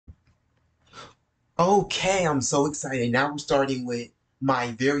Okay, I'm so excited. Now we're starting with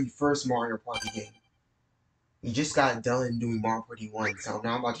my very first Mario Party game. We just got done doing Mario Party 1, so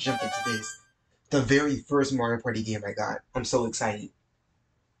now I'm about to jump into this. The very first Mario Party game I got. I'm so excited.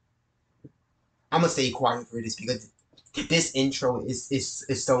 I'm gonna stay quiet for this because this intro is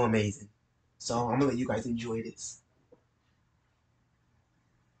so amazing. So I'm gonna let you guys enjoy this.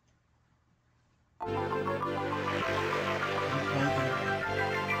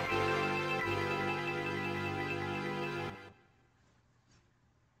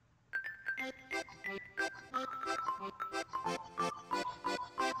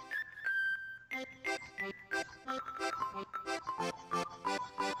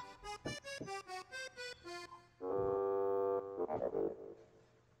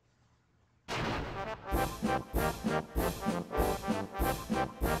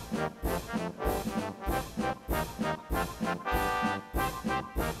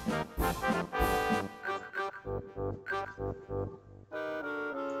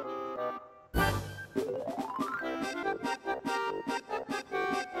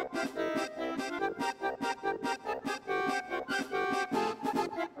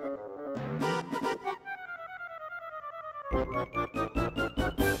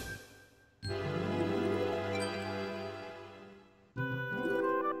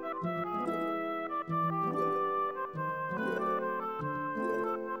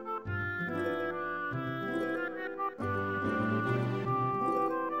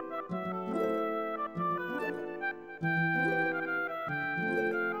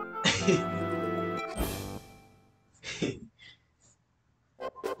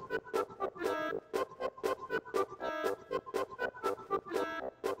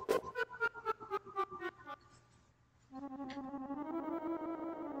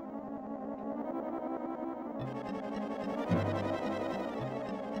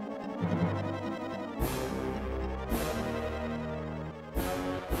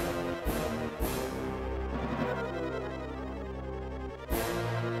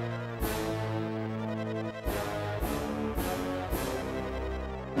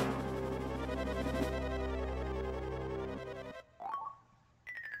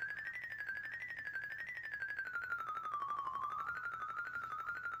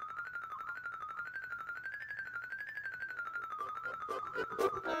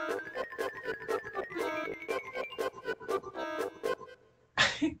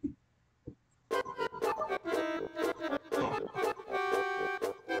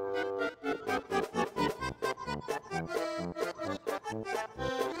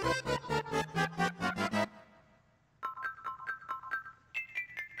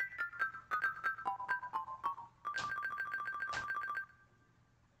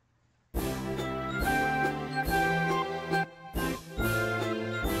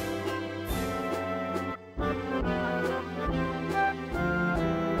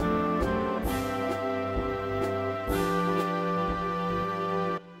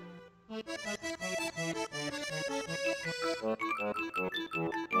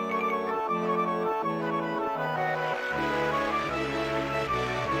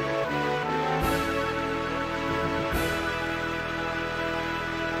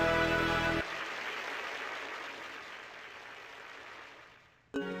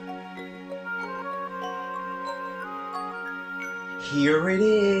 Here it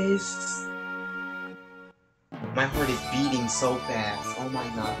is. My heart is beating so fast. Oh my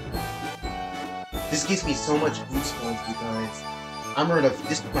god. This gives me so much goosebumps because I remember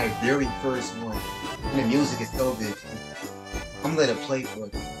this is my very first one. And the music is so good. I'm gonna let it play for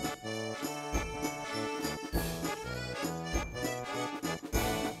you.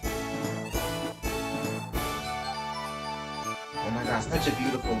 Oh my god, such a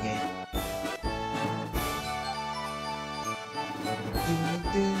beautiful game.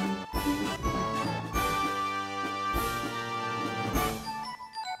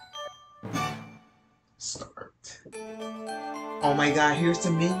 Start. Oh my god, here's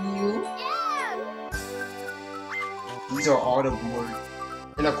the menu. Yeah! These are all the boards.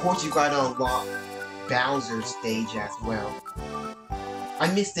 And of course you gotta unlock Bowser's stage as well.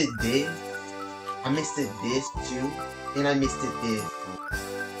 I missed it this. I missed it this too. And I missed it this.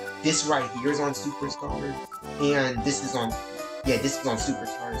 This right here is on Superstars. And this is on, yeah, this is on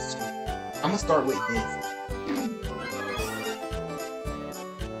Superstars too. I'm gonna start with this.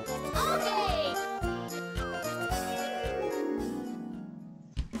 Okay!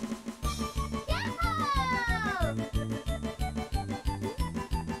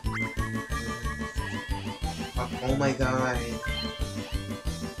 Oh my god.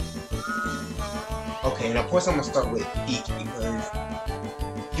 Okay, and of course I'm gonna start with Peach because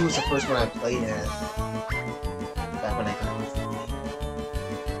he was the first one I played as. Back when I got this game.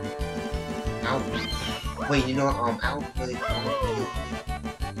 Wait, you know, I'll play.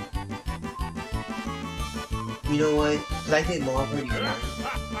 You know what? Cause I did Mario Party 9.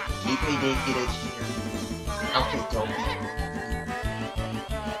 Gateway didn't get a chance. I'll play Donkey.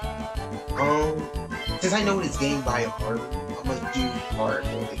 Since I know this game by heart, I'm gonna do hard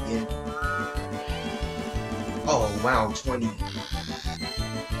mode again. Oh wow, 20.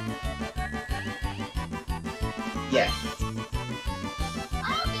 Yeah.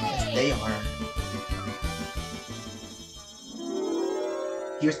 Yes, they are.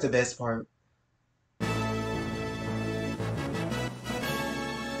 Here's the best part.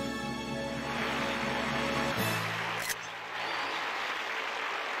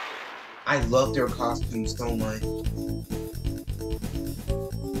 I love their costumes so much.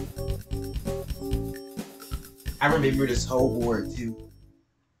 I remember this whole board too.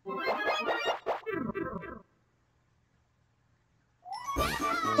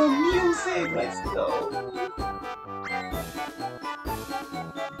 The music, let's go.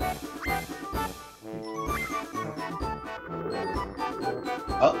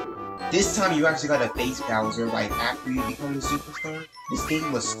 Oh, this time you actually got a face Bowser, like after you become a superstar. This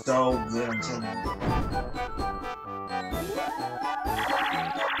game was so good, I'm telling you.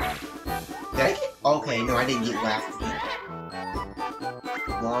 Did I get? Okay, no, I didn't get last week.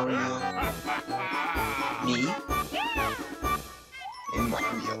 Mario, me, and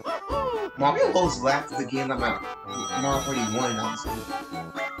Mario. Mario goes last again. I'm at Mario Party 1, honestly.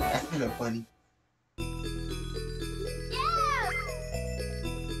 That's kind of funny.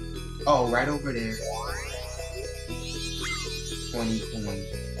 Oh, right over there. 20 points.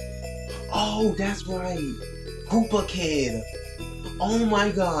 Oh, that's right. Koopa Kid. Oh my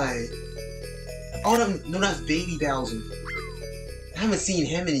god. Oh, no, that's Baby Bowser. I haven't seen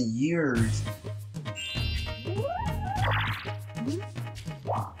him in years.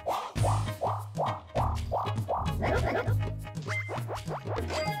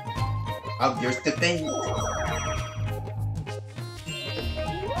 Oh, here's the thing.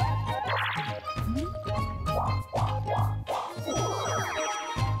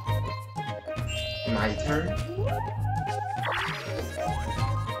 My turn.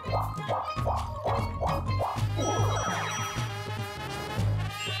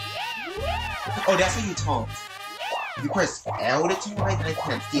 Oh, that's how you taunt. You press L to taunt? I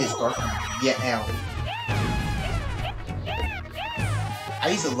can't see it start from. Yeah, L. I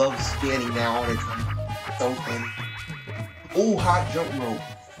used to love scanning that all the time. So funny. Oh, hot jump rope.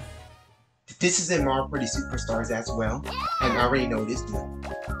 This is in Mario Party Superstars as well. And I already know this one.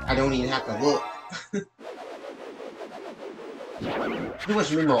 I don't even have to look. Pretty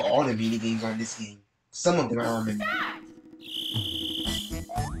much remember all the mini games on this game. Some of them I remember.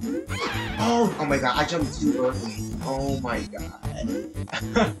 Oh my god, I jumped too early. Oh my god.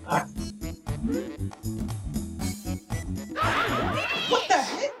 What the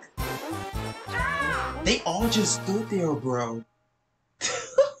heck? They all just stood there, bro.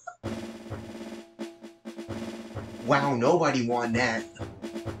 Wow, nobody won that.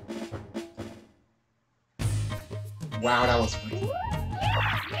 Wow, that was funny.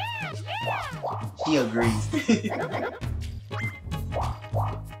 He agrees.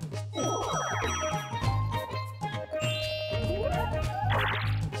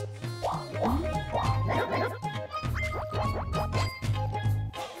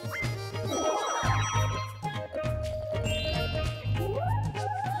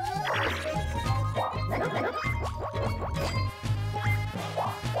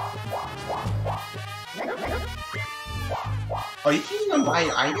 Oh, you can't even buy an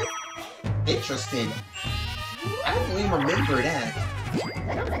item? Interesting. I don't even remember that.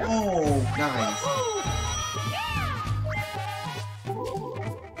 Oh, nice.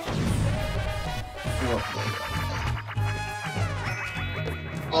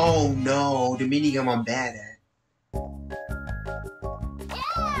 Oh no, the minigame I'm bad at.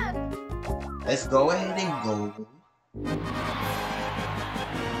 Let's go ahead and go.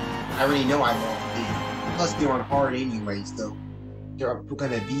 I already know I lost it. Plus they're on hard anyway, so they're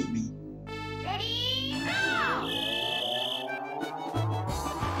gonna beat me. Ready, go!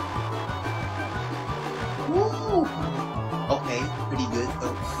 Woo! Okay, pretty good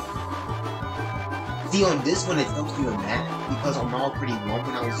though. See, on this one it tells you a map, because on Mario Party 1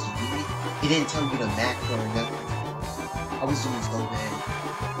 when I was using it, it didn't tell you the map or nothing. I was doing so bad.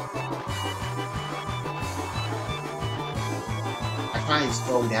 I try and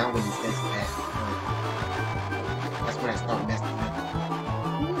slow down when it says map. That's when I start messing up.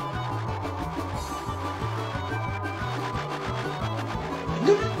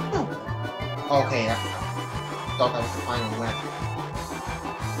 No, Okay, I thought that was the final lap.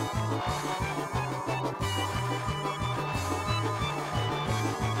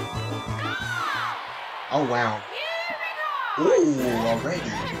 Oh wow. Ooh, already.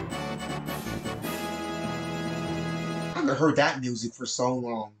 I haven't heard that music for so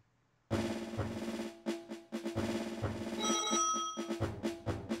long.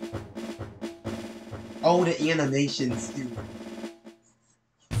 Oh, the animations too.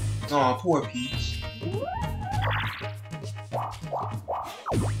 Aw, poor Peach.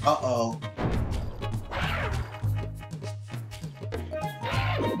 Uh-oh.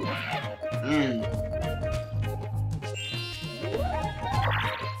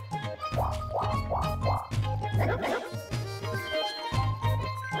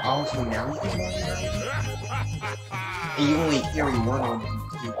 Oh, so now you can run it. And you only carry one on you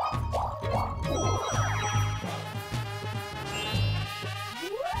too.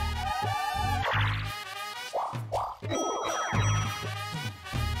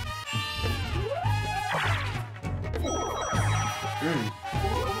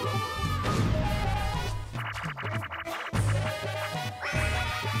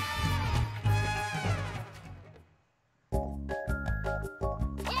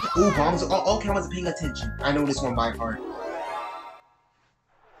 Ooh, bombs. Oh, okay, I wasn't paying attention. I know this one by heart.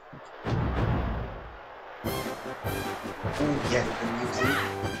 Ooh, yes, the music.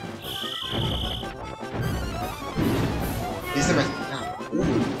 This is my... Ooh,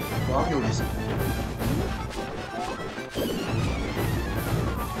 well, I'll hear this.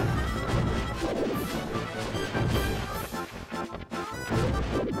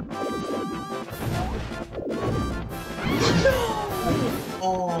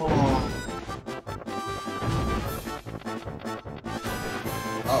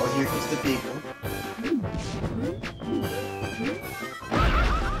 Oh, here comes the big one.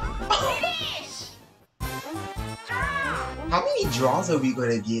 How many draws are we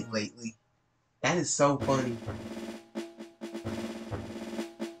gonna get lately? That is so funny.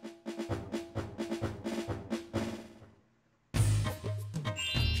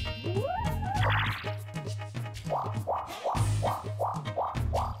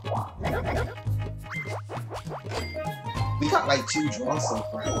 We got like 2 draws so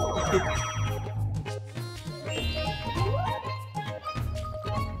far.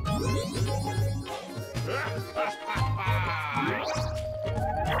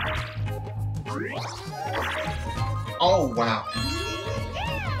 Oh wow.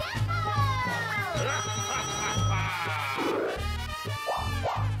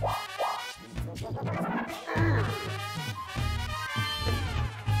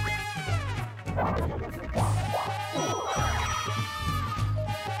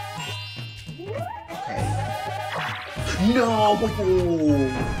 No!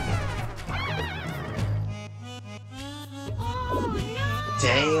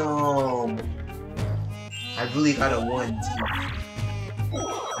 Damn! I really got a 1 too.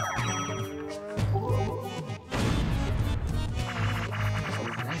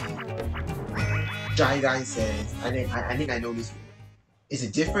 Alright. Jai Guy says, I think I know this one. Is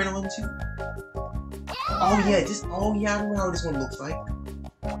it different on 2? Oh yeah, I don't know how this one looks like.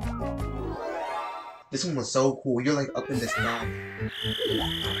 This one was so cool. You're like up in the sky.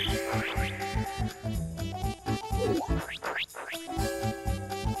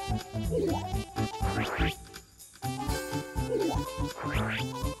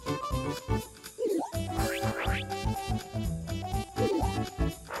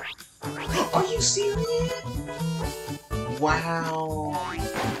 Are you serious? Wow.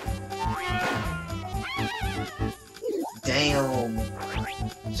 Damn.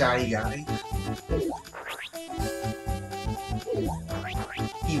 Shy guy.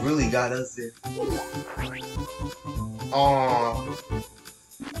 He really got us there. Aww.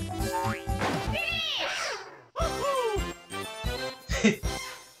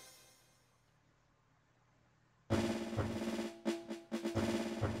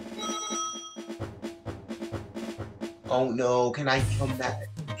 Oh no, can I come back?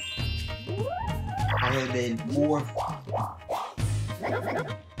 I am in more.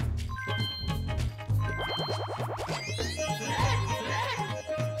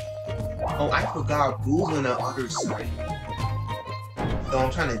 Oh, I forgot Boo's on the other side. So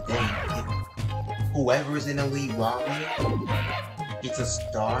I'm trying to think. If whoever's in the lead Robin, it's a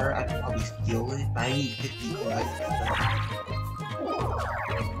star, I could probably steal it. But I need 50 coins.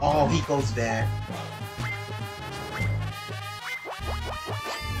 Oh, he goes back.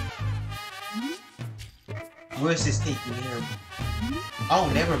 Where's this taking him? Oh,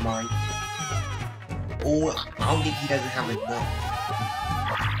 never mind. Oh, I don't think he doesn't have enough.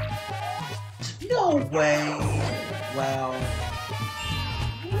 No way! Wow.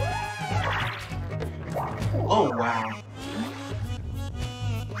 Oh, wow.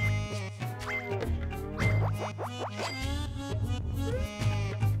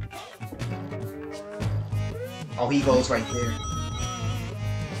 Oh, he goes right there.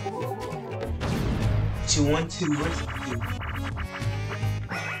 2-1-2. Where's the 2?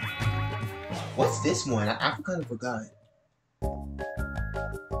 What's this one? I kind of forgot.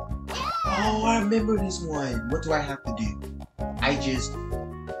 Oh, I remember this one. What do I have to do? I just...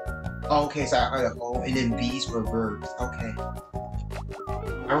 Oh, okay, so I heard a O and then B's for verbs. Okay.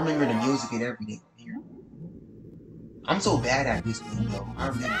 I remember the music and everything here. I'm so bad at this one, though. I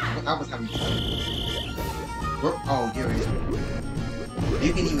was having fun. Oh, here it is.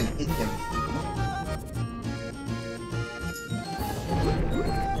 You can even hit them.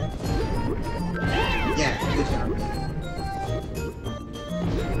 Yeah, good job.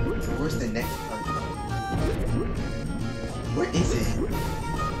 Where's the next part? Where is it?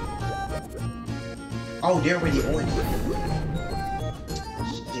 Oh, they're already on it.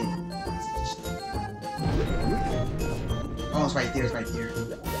 Shit. Oh, it's right there, it's right there.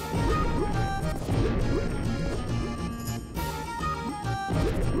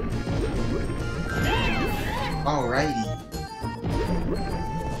 Alrighty.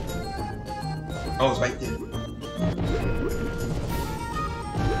 Oh, it's right there.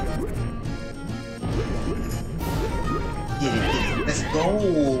 Get it. Let's go!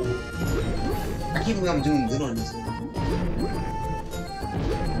 I can't believe I'm doing good on this one.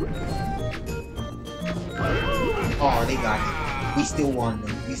 Oh, they got it. We still won,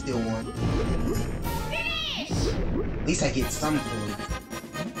 though. We still won. At least I get some points.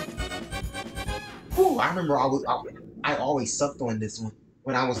 Whew, I remember I always sucked on this one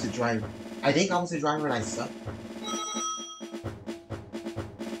when I was the driver. I think I was the driver and I sucked.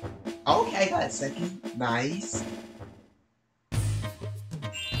 Okay, I got a second. Nice.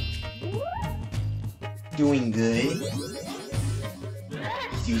 Doing good.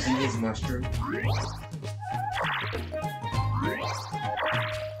 He's using his mushroom.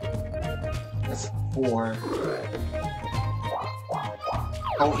 That's 4.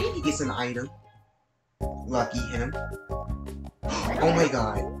 Oh, and he gets an item. Lucky him. Oh my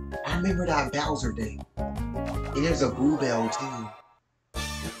god. I remember that Bowser day. And there's a Boo Bell too.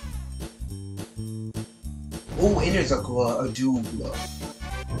 Oh, and there's a Dual Glove.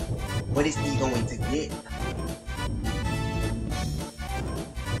 What is he going to get?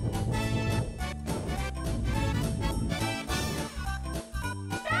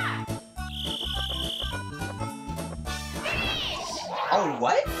 Oh,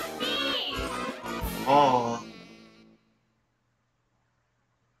 what? Aw.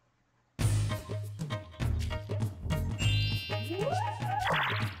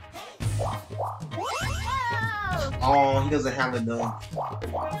 Oh, he doesn't have enough.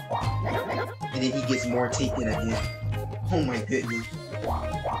 And then he gets more taken again. Oh my goodness.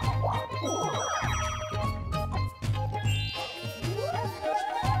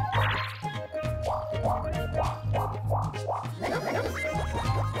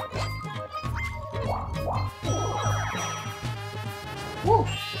 Woo.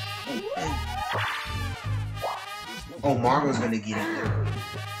 Okay. Oh, Mario's gonna get it there.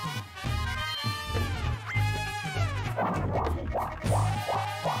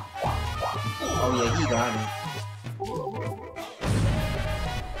 Oh yeah, he got it.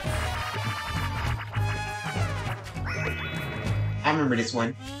 I remember this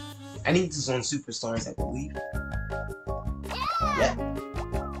one. I think this is on Superstars, I believe. Yeah.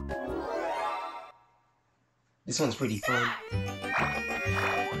 This one's pretty fun.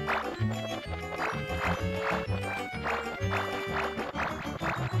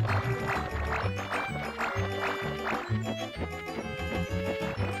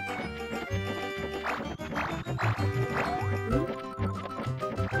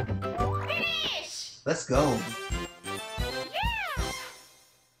 Let's go.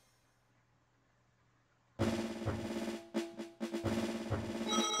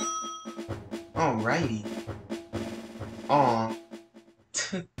 Alrighty. Aw.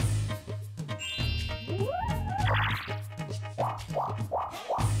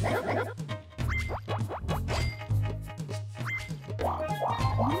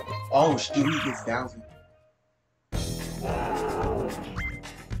 Oh, Stewie gets Bowser.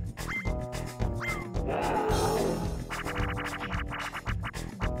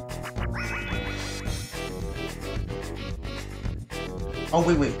 Oh,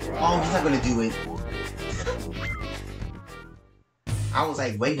 wait. Oh, he's not gonna do it. I was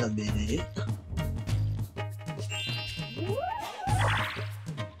like, wait a minute.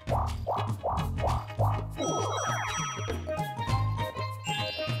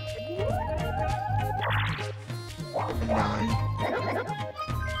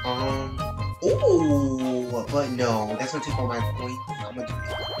 But no, that's gonna take all my points. I'm gonna do it.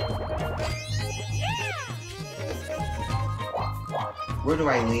 Where do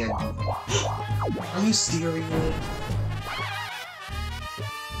I land? Are you serious?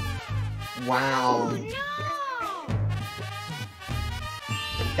 Wow.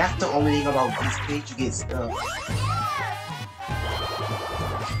 That's the only thing about this stage, you get stuck.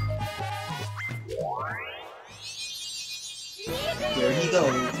 There he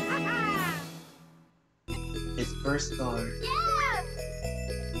goes. His first star.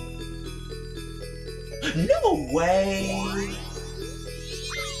 No way!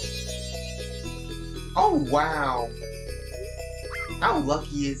 Oh wow! How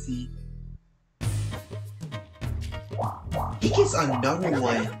lucky is he? He gets another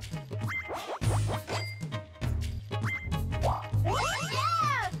one.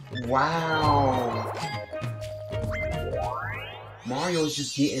 Wow! Mario's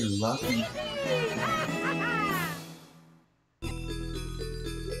just getting lucky.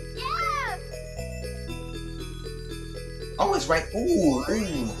 Oh, it's right. Ooh,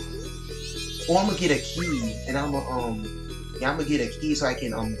 ooh. Oh, I'm gonna get a key, and I'm gonna get a key so I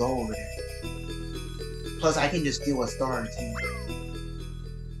can go over there. Plus, I can just steal a star too.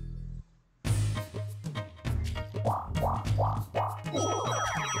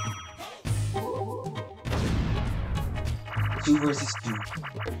 Two versus two.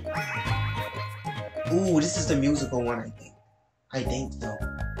 Ooh, this is the musical one, I think. I think so.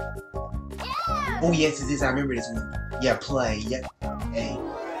 Oh yes, it is. I remember this one. Yeah, play. Yep. Hey.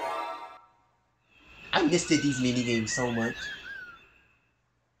 I missed these minigames so much.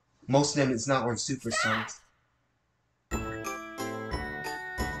 Most of them it's not on Superstars.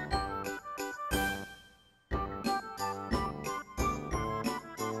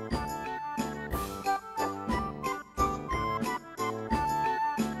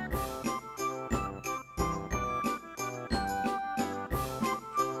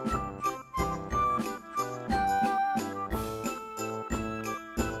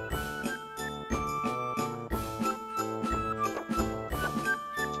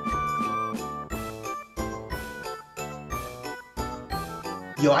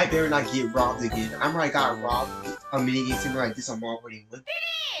 Yo, I better not get robbed again. I remember I got robbed a minigame similar like this on Marvel England.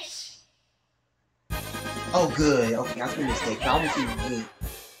 Finish! Oh, good. Okay, that's a mistake. That was even good.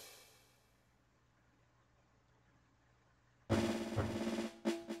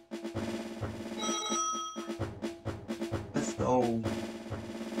 Let's go.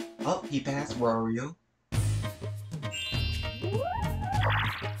 Oh, he passed Wario.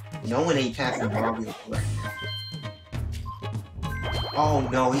 No one ain't passing Wario right now. Oh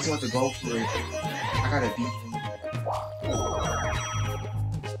no, he's going to go for it. I gotta beat him.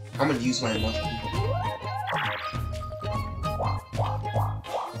 I'm gonna use my mushroom.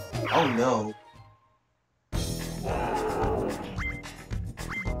 Oh no.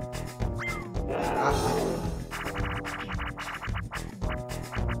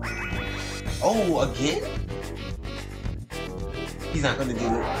 Oh, again? He's not gonna do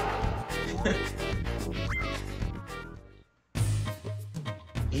it.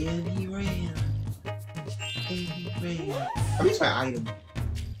 And he ran. And he ran. I'll use my item.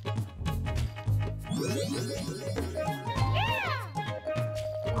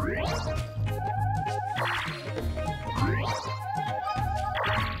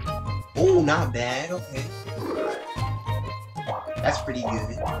 Oh, not bad. Okay. That's pretty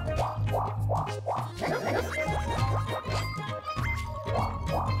good.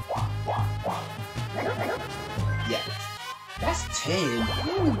 Yes. That's 10.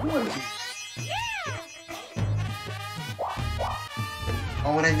 Ooh, boy.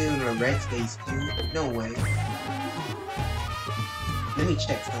 Oh, and I did it in a red space too? No way. Let me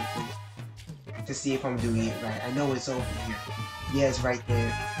check something to see if I'm doing it right. I know it's over here. Yeah, it's right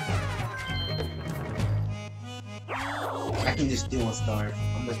there. I can just steal a star.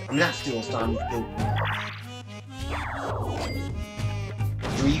 I'm not steal a star, I'm steal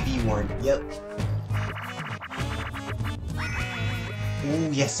 3v1. Yep.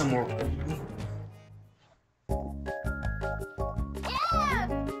 Ooh, yes, some more.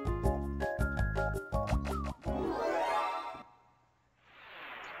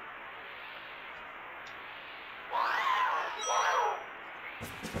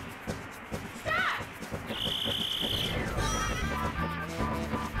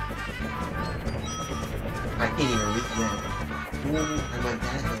 I can't even reach that. Ooh, I'm like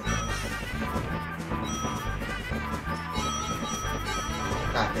that.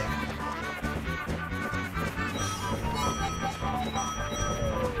 Got that.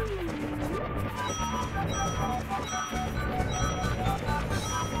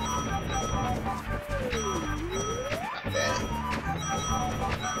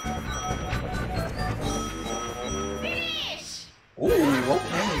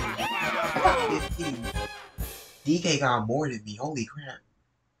 DK got more than me, holy crap.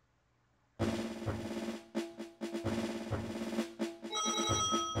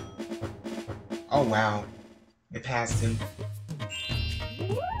 Oh wow, it passed him.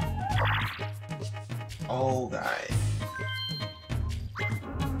 Oh god.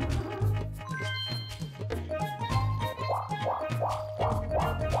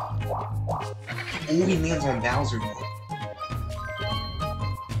 Ooh, he lands on Bowser though.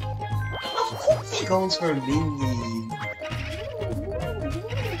 Of course he goes for Minion.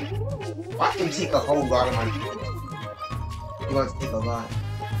 Watch him take a whole lot of my points. He wants to take a lot.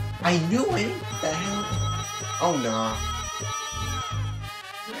 I knew it! What the hell? Oh nah.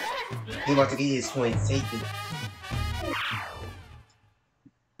 He wants to get his points taken.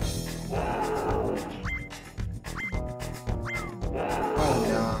 Oh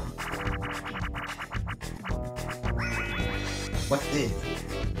nah. What's this?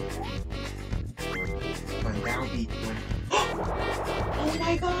 One downbeat one. Oh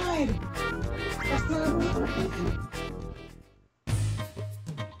my god! That's not good.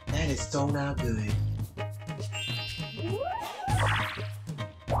 That is so not good.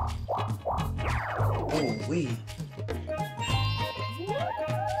 Oh wait.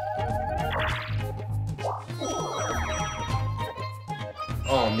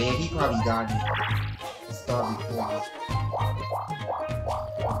 Oh man, he probably got it. Start before.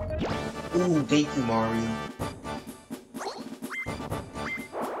 Ooh, thank you, Mario.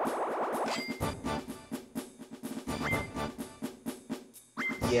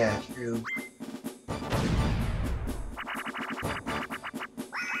 Yeah, true.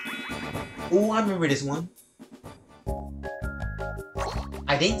 Ooh, I remember this one.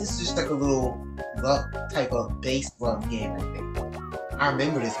 I think this is just like a little luck type of base luck game, I think. I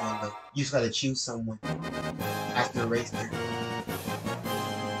remember this one though. You just gotta choose someone after a racer.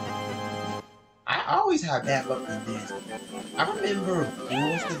 I always have bad luck with this. I remember who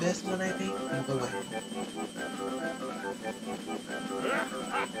was the best one, I think. I'm going.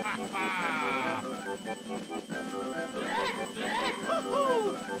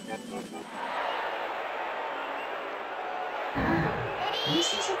 Can you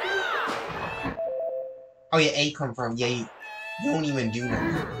see something? Oh yeah, A come from. Yeah, you don't even do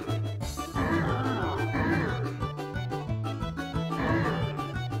nothing.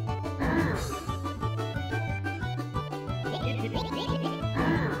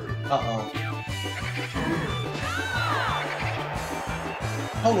 Uh-oh.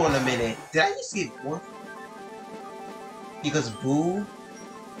 Hold on a minute. Did I just get one? Because Boo?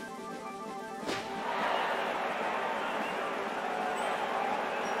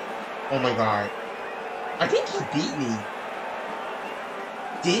 Oh my god. I think he beat me.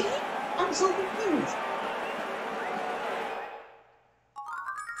 Did he? I'm so confused.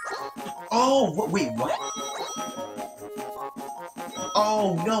 Oh, wait, what?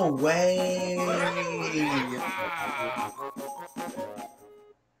 Oh, no way!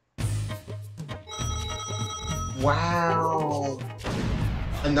 Wow!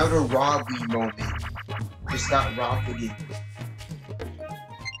 Another robbery moment. Just got robbed again.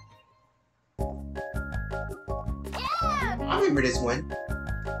 I remember this one.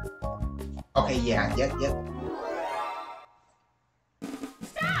 Okay, yeah, yep.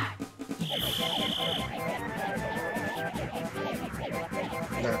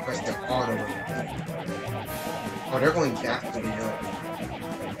 I'm gonna press the auto. Oh, they're going faster than us.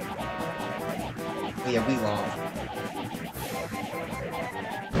 Oh, yeah, we lost.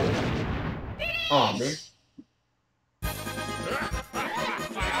 Oh man.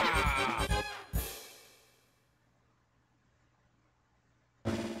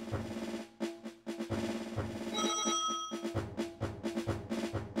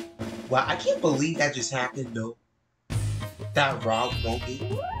 Wow, I can't believe that just happened though. That Rob won't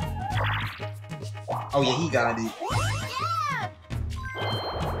be. Oh yeah, he got it.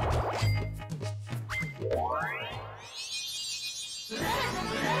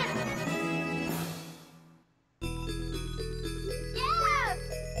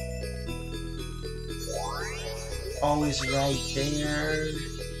 Oh, it's right there.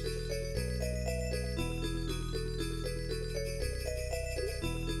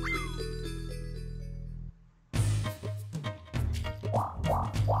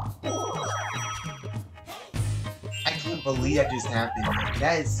 I can't believe that just happened.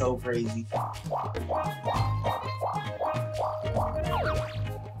 That is so crazy.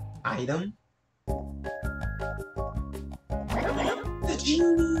 Item? The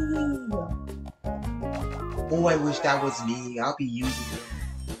genie! Oh, I wish that was me. I'll be using it.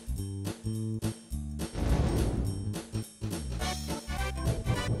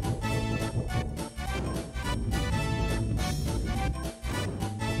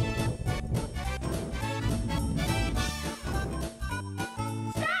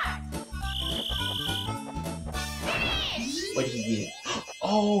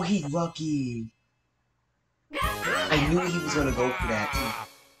 Oh, he's lucky. I knew he was gonna go for that too.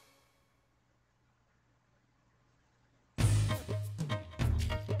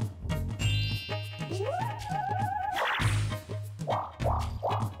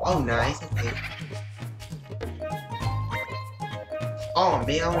 Oh, nice. Okay. Oh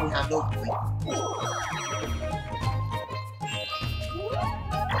man, I only have no point.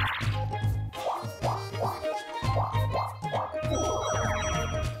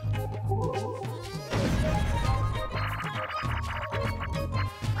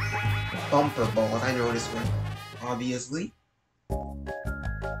 Bumper balls, I know this one. Obviously.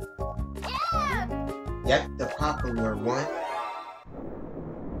 Yep, the popular one.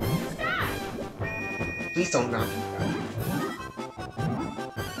 Please don't knock me out.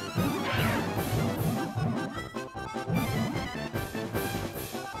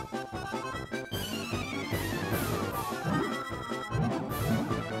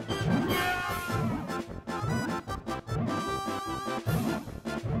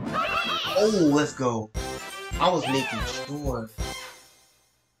 Oh, let's go. I was making sure.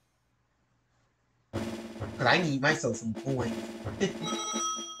 Cause I need myself some coins.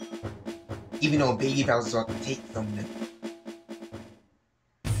 Even though Baby Bowser's about to take something.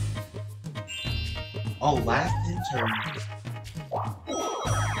 Oh, last turn.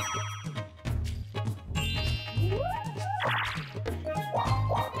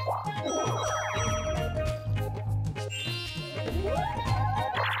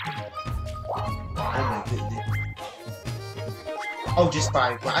 Oh my goodness. Oh, just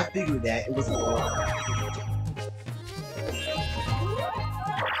 5. Well, I figured that it was a ball.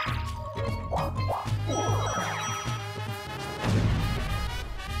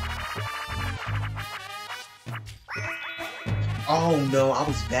 Oh no, I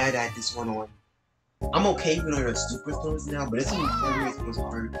was bad at this one on. I'm okay with on the superstars now, but this one always was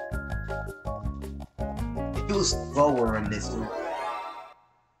hard. It feels slower on this one.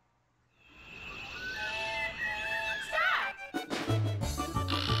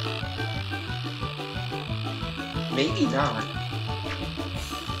 Maybe not.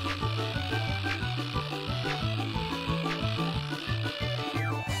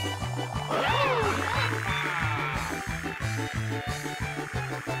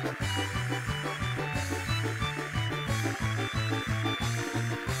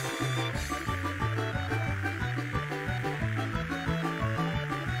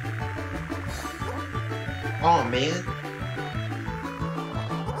 Oh man.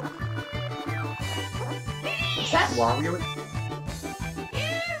 Is that Wario?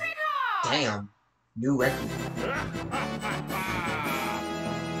 Damn. New record.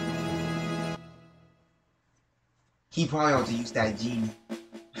 He probably ought to use that genie.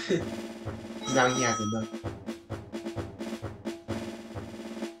 Now he has enough.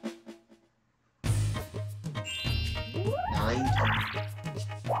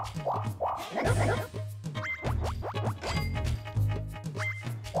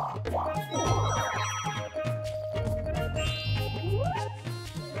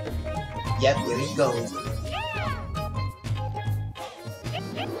 Yep, there he goes. Oh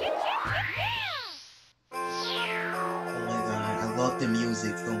my god, I love the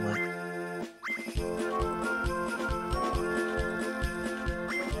music so much.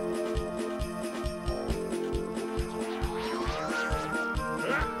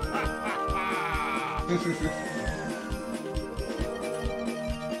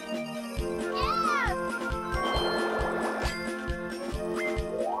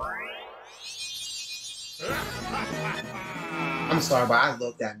 I'm sorry, but I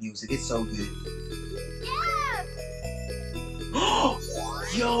love that music. It's so good.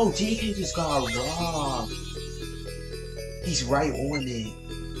 Yo, DK just got robbed. He's right on it.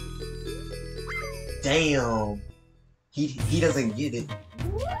 Damn. He doesn't get it.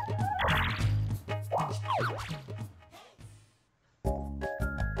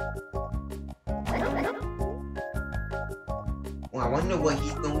 Well, I wonder what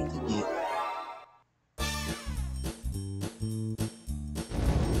he's going to get.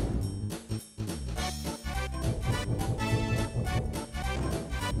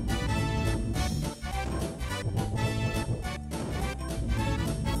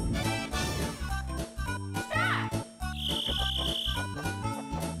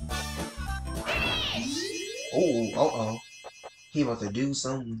 Oh, uh-oh. He about to do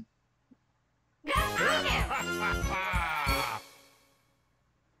something.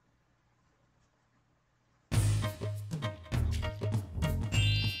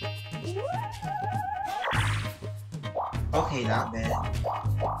 Okay, not bad.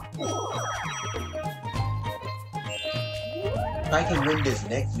 If I can win this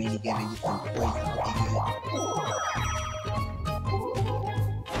next minigame and get some points, that'll be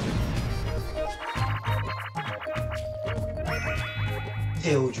good.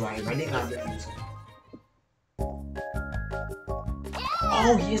 Tail drive, I think I remember this one.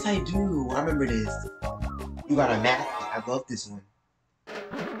 Oh, yes I do. I remember this. You got a map. I love this one.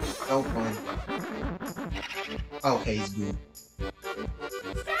 So fun. Okay, it's good.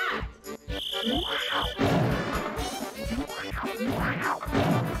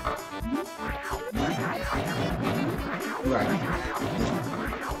 Right.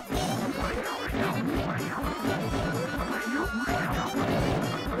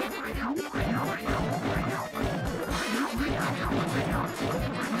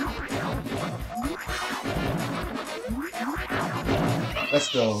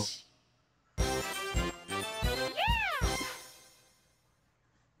 Let's go.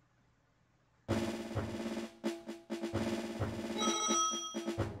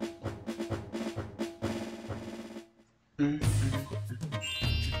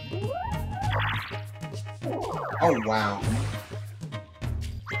 Oh wow.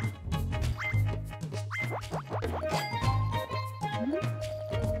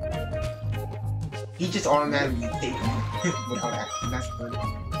 He just automatically takes him without asking. That's good.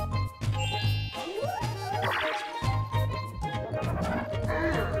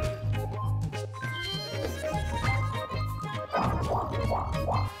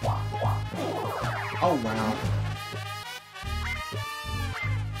 Oh wow.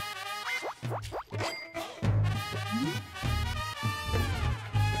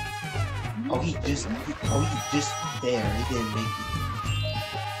 He just there. He didn't make it.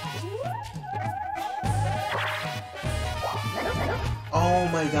 Oh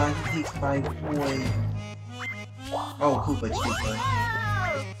my god, he takes 5 points. Oh, Koopa Troopa.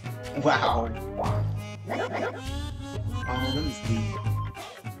 Wow. Oh, let me see.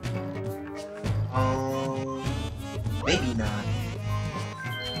 Maybe not.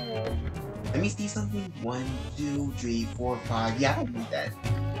 Let me see something. 1, 2, 3, 4, 5. Yeah, I don't need that.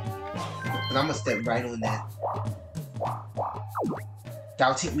 But I'm gonna step right on that.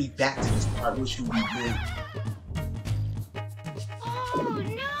 That'll take me back to this part, which will be good. Oh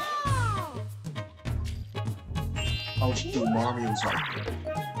no! Oh shoot, Mario's right there.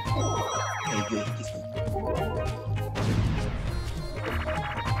 Okay, good. He gets me.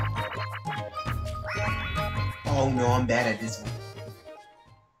 Oh no, I'm bad at this one.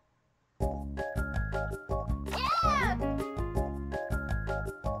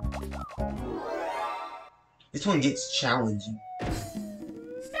 This one gets challenging.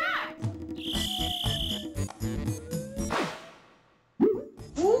 Stop!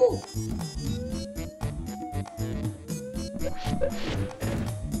 Woo!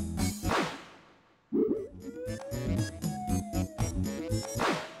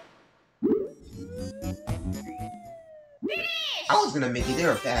 I was gonna make it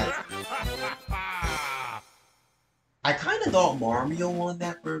there fast. I kind of thought Mario won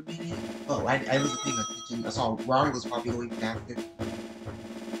that for a minute. Oh, I wasn't paying attention. I saw Mario was probably going faster.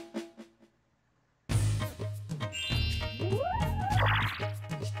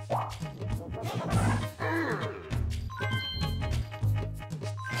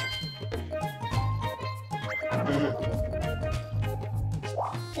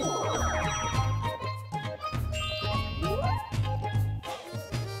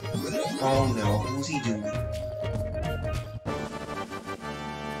 Oh no, who's he doing?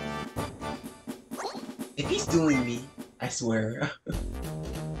 If he's doing me, I swear.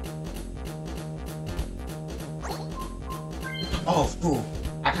 Oh, fool.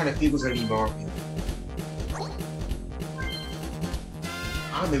 I kind of figured it was gonna be Mario.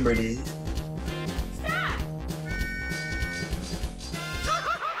 I remember this. Stop!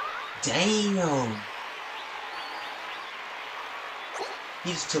 Damn!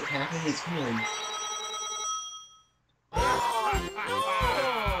 He just took half of his coins.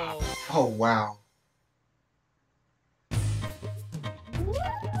 Oh, wow.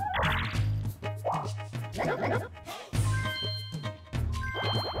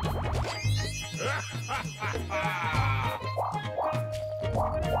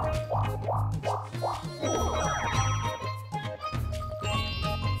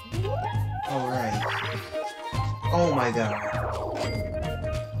 Alright. Oh my god.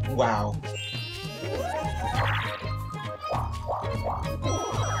 Wow.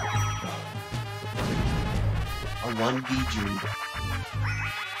 A 1v3.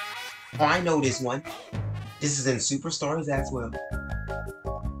 Oh, I know this one. This is in Superstars as well.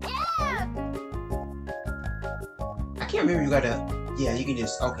 I can't remember, you gotta... Yeah, you can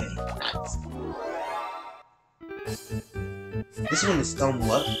just... Okay, nice. This one is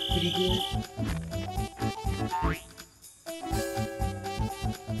somewhat pretty good.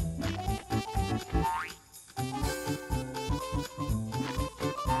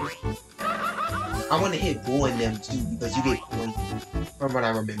 I want to hit Bull in them too because you get coins from what I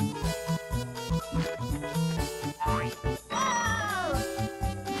remember.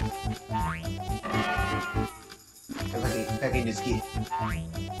 If I can just get.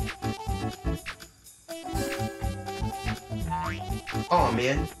 Oh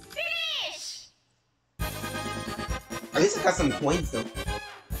man. Finish! At least I got some coins though.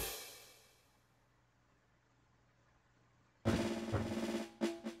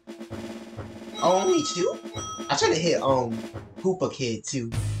 Oh, only two? I tried to hit Koopa Kid too.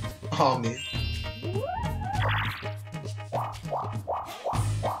 Oh man.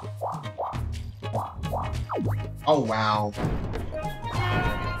 Oh wow.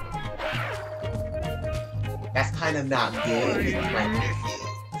 That's kind of not good if my kids.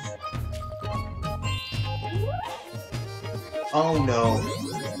 Oh no.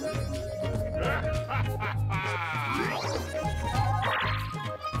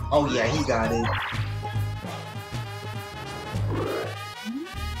 Oh yeah, he got it.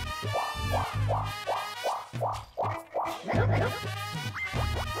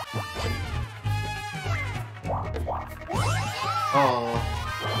 Oh.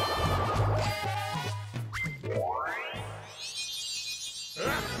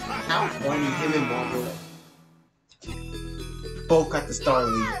 How funny, him and Marvel both got the star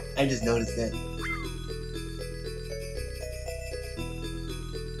lead. I just noticed that.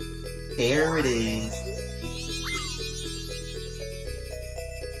 There it is.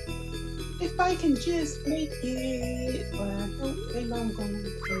 If I can just make it, but I don't think I'm going to.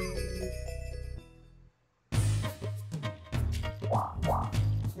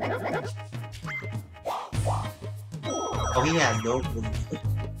 Oh, he has no clue.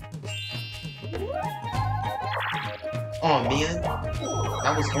 Oh man,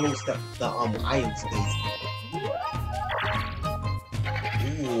 that was almost the iron space.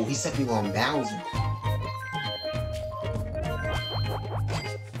 Ooh, he's stepping on Bowser.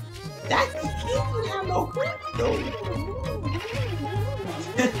 That he can't have no grip though.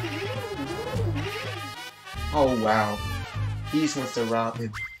 Oh wow, he just wants to rob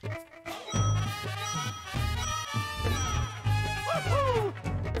him.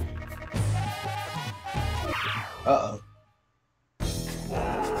 Uh-oh.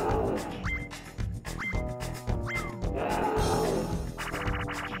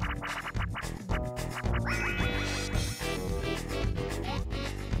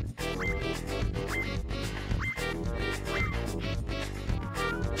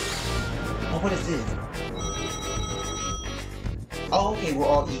 Oh, what is this? Oh, okay, we're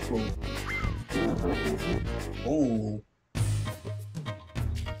all equal. Ooh.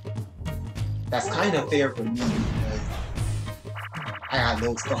 That's kind of fair for me because I got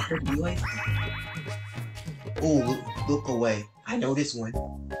no star anyway. Ooh, look away. I know this one.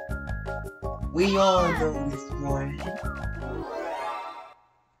 We all know this one.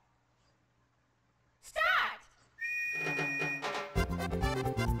 Start!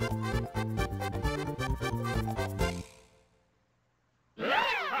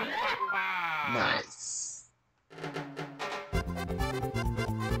 Nice.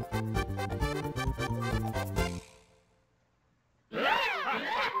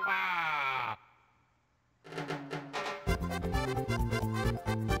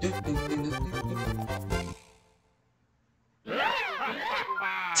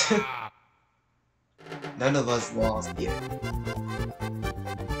 None of us lost yet.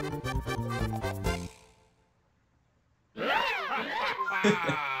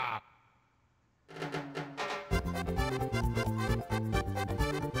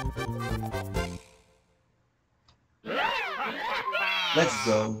 Let's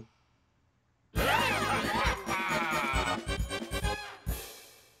go.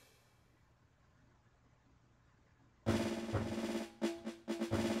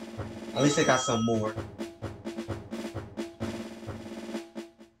 At least I got some more.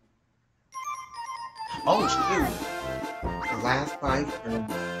 Oh shoot! The last 5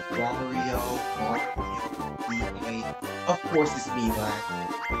 turns. Wario, DK. Of course it's me last.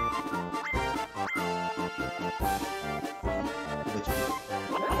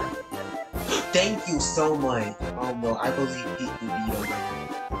 Thank you so much. Well, I believe Pete will be over.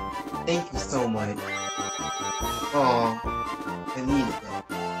 Thank you so much. Aw, I needed that.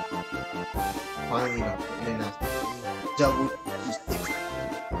 Finally, the international double to 6.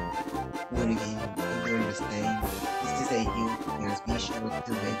 Winning game, enjoying this game. This is a huge chance. Be sure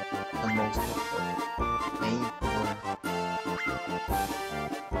to make the most of it. Aim for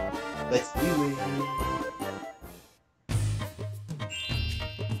Let's do it.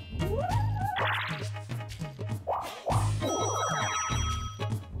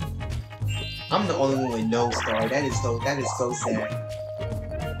 I'm the only one with no star. That is so sad.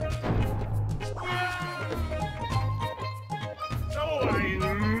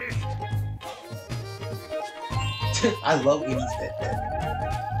 I love when he said that.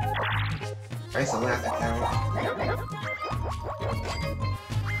 Alright, so I'm gonna have to count.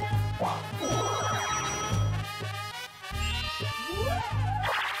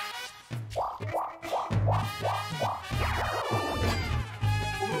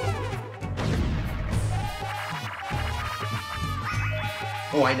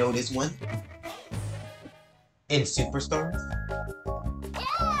 Oh, I know this one. In Superstars?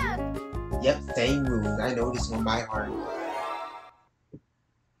 Yeah. Yep, same rules. I know this one by heart.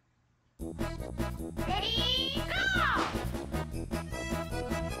 Ready, go!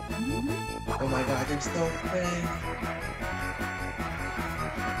 Oh my god, they're so fast.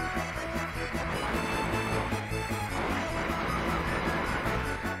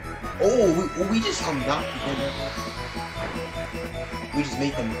 Oh, we just knocked together. We just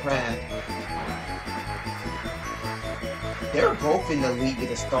make them crash. They're both in the League of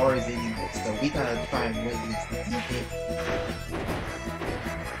the Stars anyway, so we gotta try and win this season.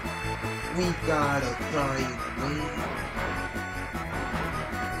 We gotta try and win.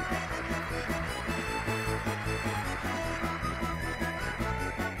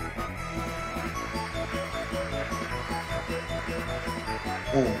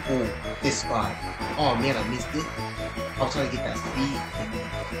 Oh, this spot. Oh man, I missed it. I was trying to get that speed.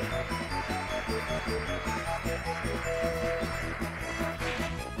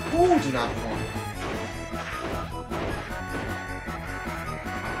 Ooh, do not fall.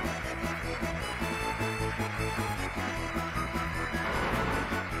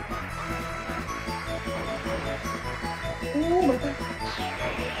 Oh my god.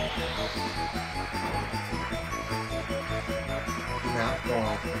 Do not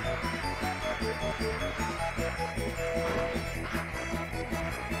fall.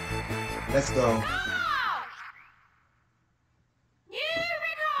 Let's go.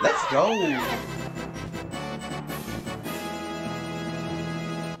 Let's go!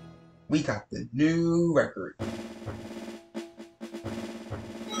 We got the new record.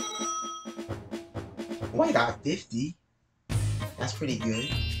 Oh, I got 50. That's pretty good.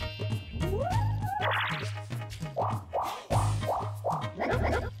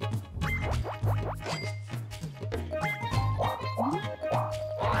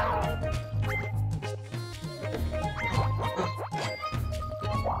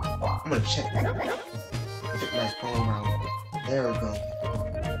 I'm gonna check my phone out. There we go.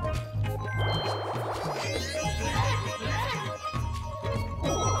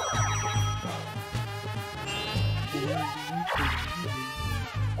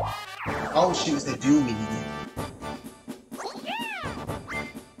 Oh shoot, it's the Doom again.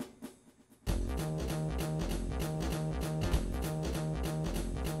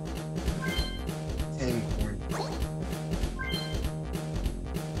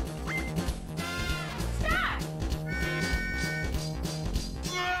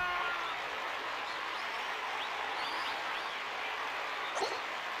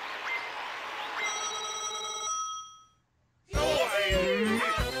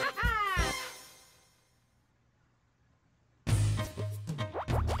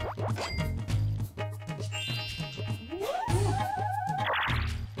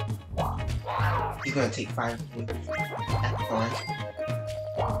 He's gonna take 5 points. That's fine.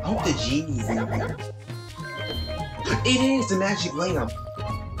 I hope the genie's in here. It is the magic lamp.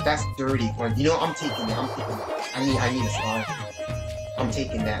 That's dirty one. You know, I'm taking it. I need a star. I'm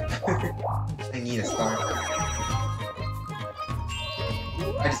taking that. I need a star.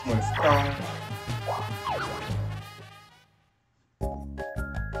 I just want a star.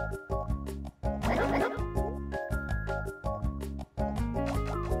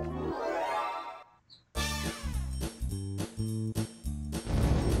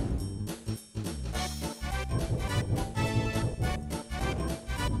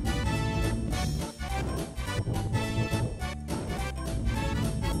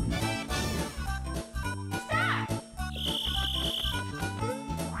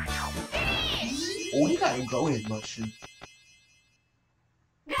 Oh, he got a golden mushroom.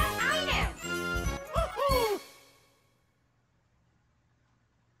 That item!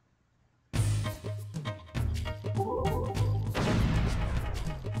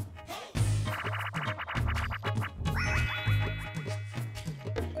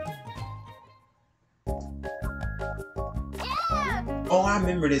 Yeah! Oh, I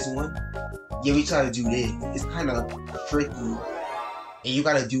remember this one. Yeah, we try to do this. It's kind of tricky. And you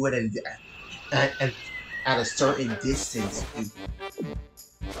gotta do it at a certain distance, too.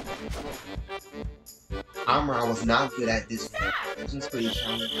 I remember I was not good at this one. This one's pretty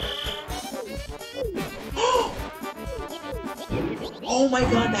challenging. Oh my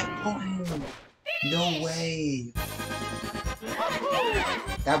god, that caught him! No way!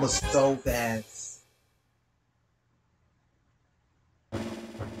 That was so fast.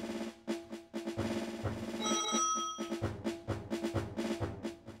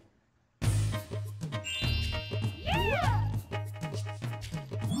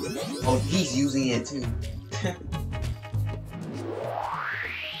 Oh, he's using it too.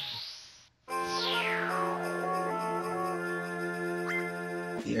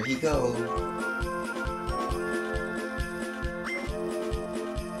 Here he goes.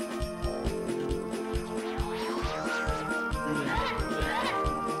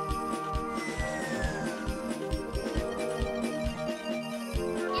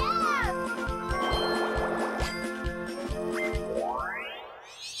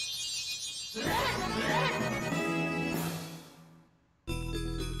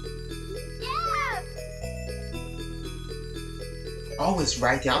 Oh, it's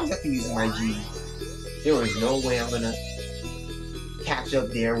right there. I was definitely using my G. There was no way I'm gonna catch up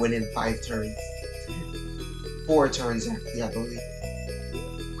there within 5 turns. 4 turns, actually, I believe.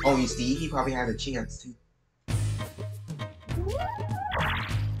 Oh, you see, he probably had a chance too.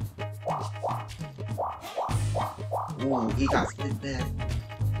 Ooh, he got split back.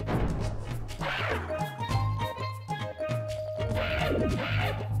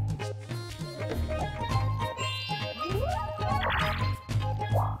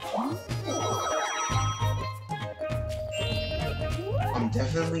 I'm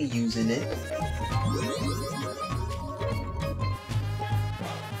definitely using it.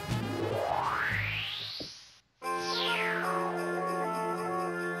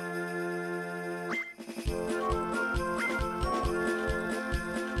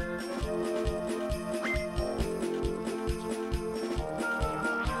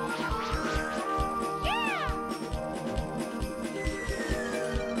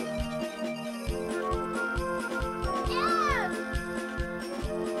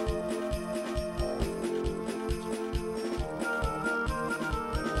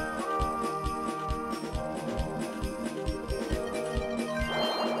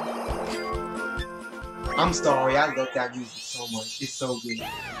 I'm sorry, I love that music so much. It's so good.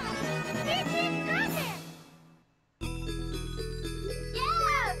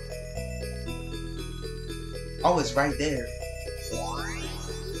 Oh, it's right there.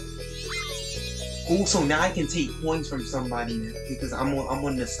 Oh, so now I can take points from somebody now because I'm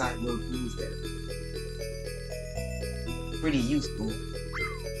on the side where who's there. Pretty useful.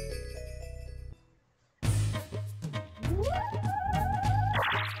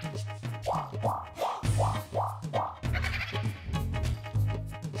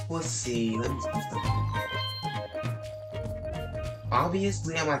 Let's see, let me see something.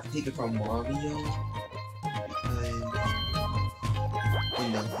 Obviously, I'm gonna have to take it from Mario because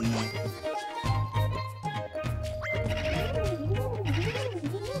in the lead.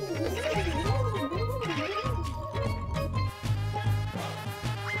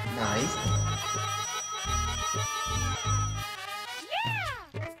 Nice.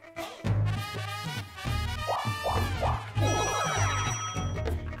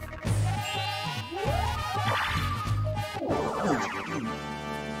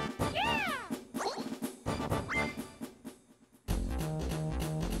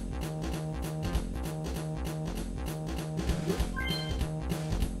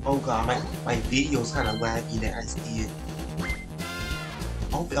 Oh god, my video's kind of laggy that I see it.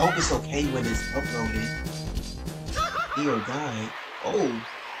 I hope it's okay when it's uploaded. Leo died. Oh,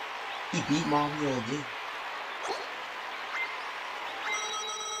 he beat Mario again.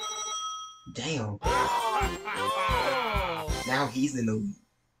 Damn. Now he's in the lead.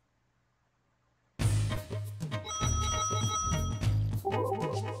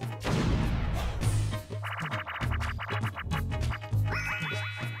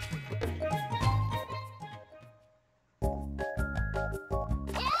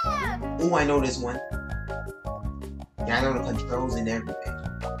 Oh, I know this one. Yeah, I know the controls and everything.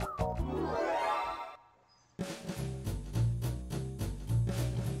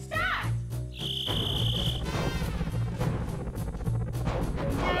 Stop!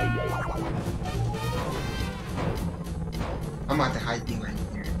 I'm about to hide behind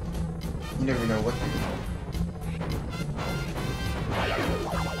here. You never know what to do.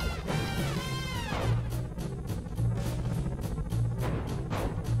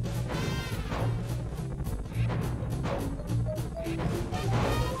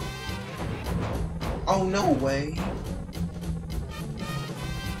 Oh, no way.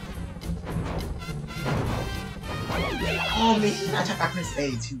 Oh, man. I pressed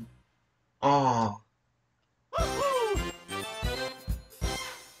A, too. Oh.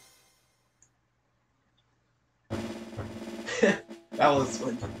 That was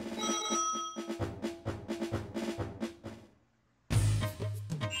funny.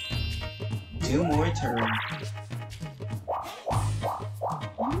 Two more turns.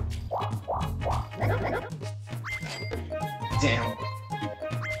 Damn.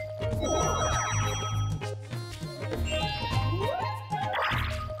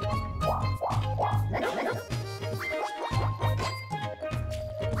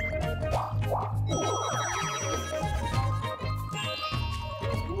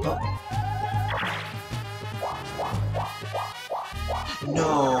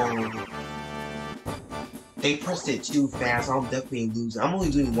 No. They pressed it too fast. I'm definitely losing. I'm only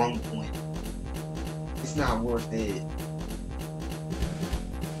doing 1 point. It's not worth it.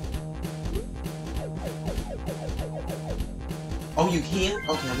 Oh, you can?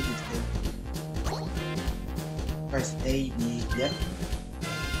 Okay, I'm gonna do 10. Press A, B, yep.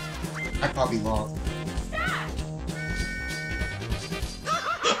 I probably lost.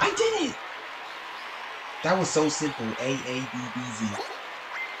 I did it! That was so simple. A, B, B, Z.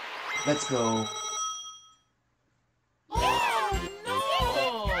 Let's go. Oh,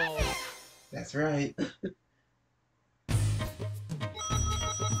 no! That's right.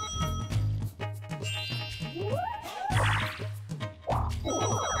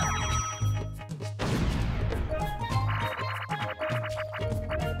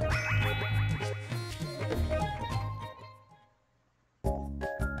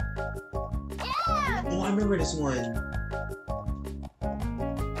 Oh, I remember this one.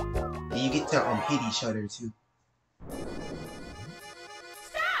 And you get to hit each other too.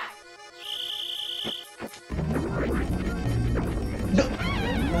 No!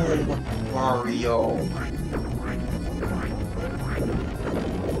 Oh, Mario.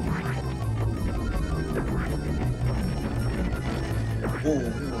 Oh,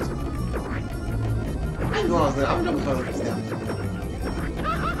 I knew I was gonna. I'm gonna put this down.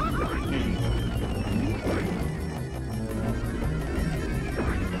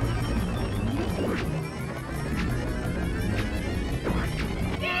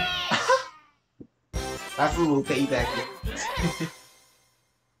 That's a little payback.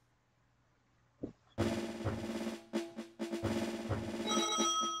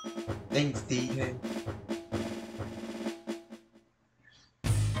 Thanks, Steven.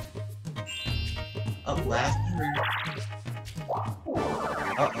 Up last turn.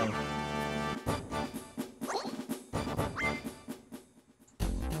 Uh-oh.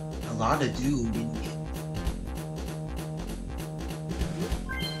 A lot of dude in here.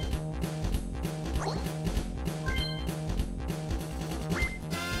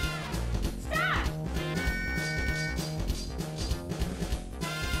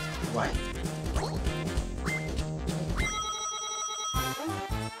 Right.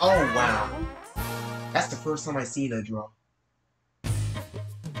 Oh, wow. That's the first time I seen a draw.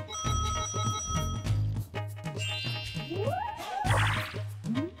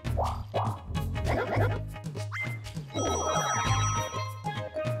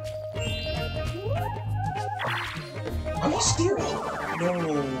 Are you serious? No.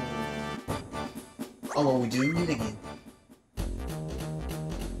 Oh, well, we do it again.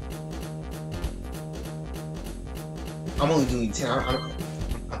 I'm only doing 10.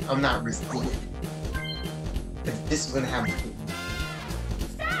 I'm not risking it. This is gonna happen.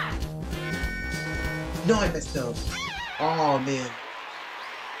 No, I messed up. Oh man.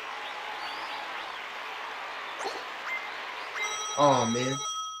 Oh man.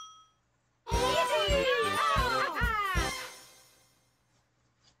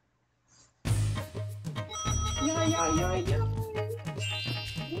 Yeah.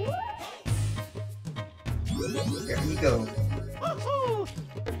 There we go.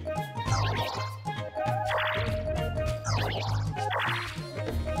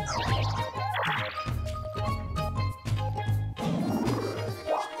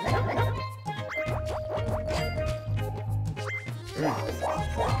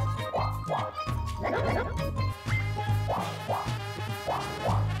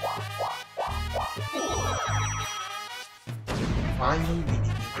 Finally, we did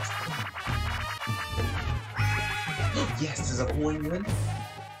this. Yes, there's a coin one.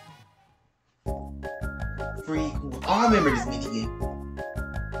 Free coin. Oh, I remember this minigame.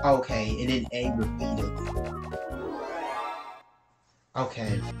 Okay, and then A repeated.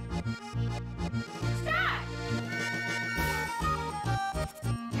 Okay.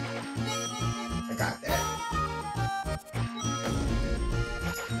 I got that.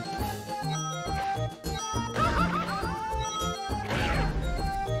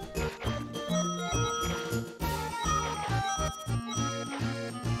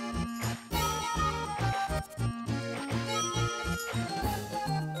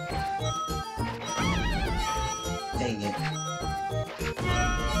 Dang it.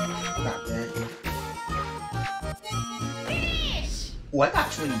 Got that. Oh, I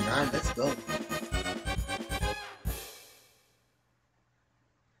got 29. Let's go.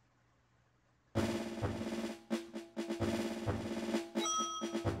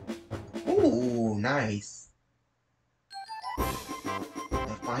 Ooh, nice.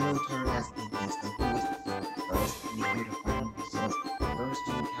 The final turn has ended, so who is the first to indicate the final results? First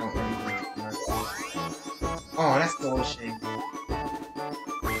to count everything to mark. Oh, that's so a shame.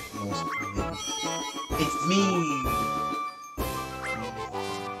 It's me!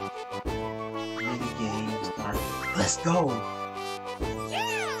 Mini game start. Let's go!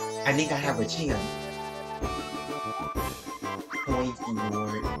 I think I have a chance. Points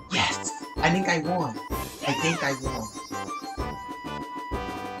reward. Yes! I think I won. I think I won.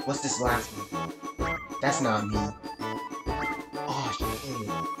 What's this last one? That's not me. Oh shit.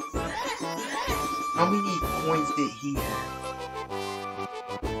 How many coins did he have?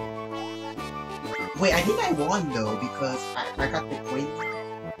 Wait, I think I won though because I got the point.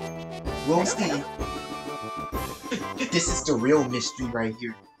 We'll see. This is the real mystery right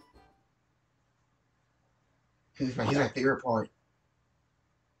here. Here's my favorite part.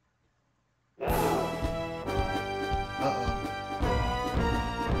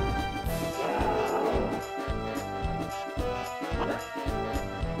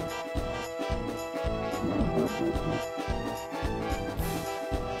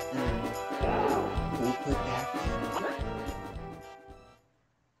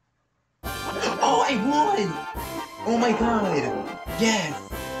 Oh, I won! Oh my god! Yes!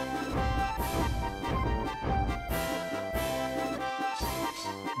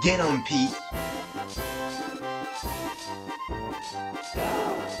 Get him, Pete!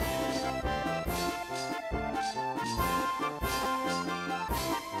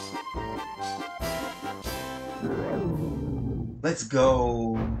 Let's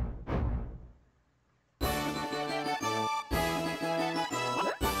go!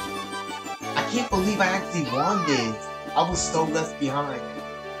 I can't believe I actually won this! I was so left behind.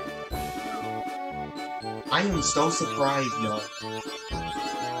 I am so surprised, y'all.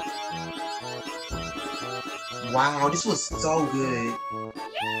 Wow, this was so good.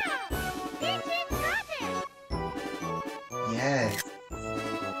 Yes.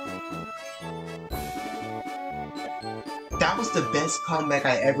 That was the best comeback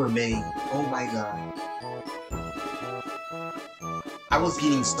I ever made. Oh my god. I was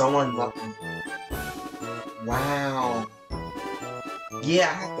getting so unlucky. Wow. Yeah,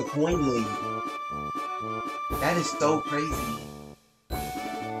 I have the coin lead. That is so crazy.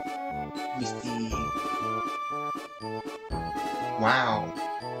 Let me see. Wow.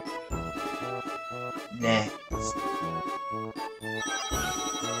 Next.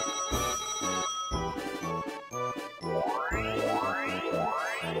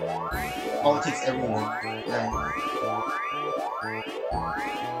 Oh, it takes everyone. Nice.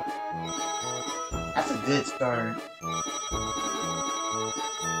 That's a good start.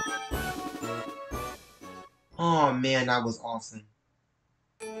 Oh man, that was awesome.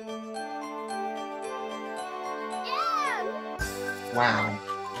 Wow.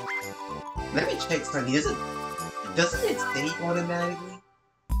 Let me check something. Doesn't it save automatically?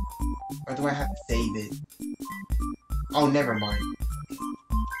 Or do I have to save it? Oh, never mind.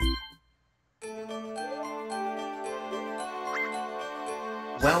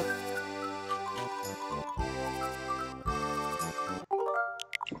 Well.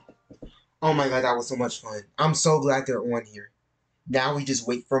 Oh my god, that was so much fun. I'm so glad they're on here. Now we just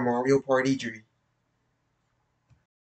wait for Mario Party 3.